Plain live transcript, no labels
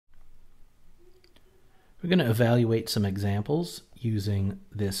We're going to evaluate some examples using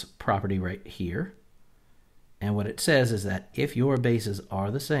this property right here. And what it says is that if your bases are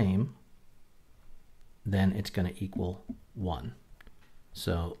the same, then it's going to equal 1.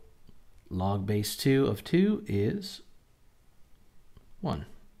 So log base 2 of 2 is 1.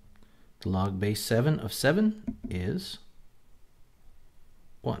 The log base 7 of 7 is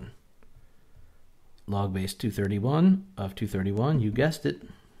 1. Log base 231 of 231, you guessed it,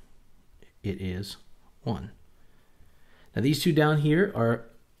 it is 1. Now these two down here are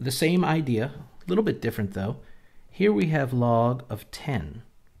the same idea, a little bit different though. Here we have log of 10.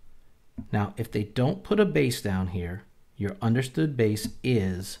 Now if they don't put a base down here, your understood base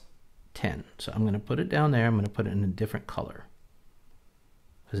is 10. So I'm going to put it down there, I'm going to put it in a different color,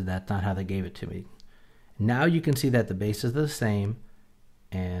 because that's not how they gave it to me. Now you can see that the bases are the same,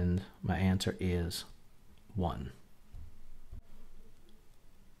 and my answer is 1.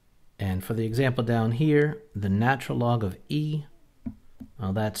 And for the example down here, the natural log of e,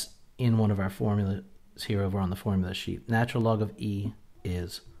 well, that's in one of our formulas here over on the formula sheet. Natural log of e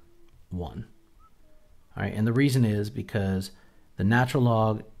is 1. All right, and the reason is because the natural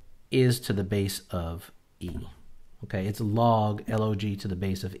log is to the base of e. Okay, it's log, log to the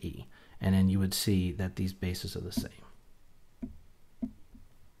base of e. And then you would see that these bases are the same.